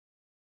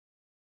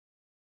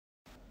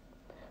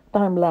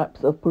time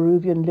lapse of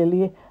Peruvian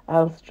lily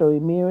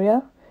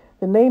Alstroemeria.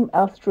 The name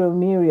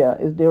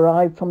Alstroemeria is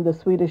derived from the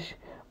Swedish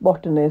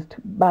botanist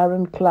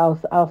Baron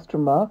Klaus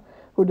Alstroemer,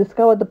 who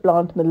discovered the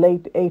plant in the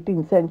late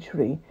 18th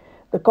century.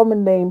 The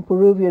common name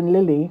Peruvian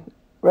lily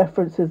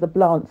references the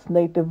plant's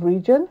native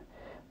region.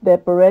 They're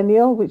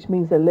perennial, which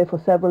means they live for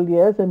several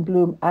years and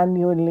bloom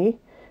annually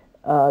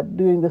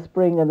during the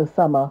spring and the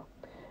summer.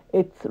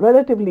 It's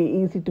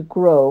relatively easy to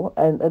grow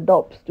and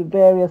adapts to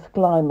various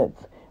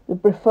climates. They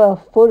prefer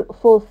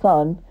full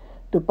sun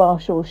to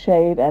partial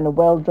shade and a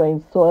well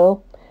drained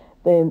soil.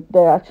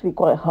 They're actually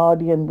quite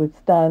hardy and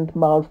withstand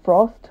mild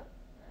frost.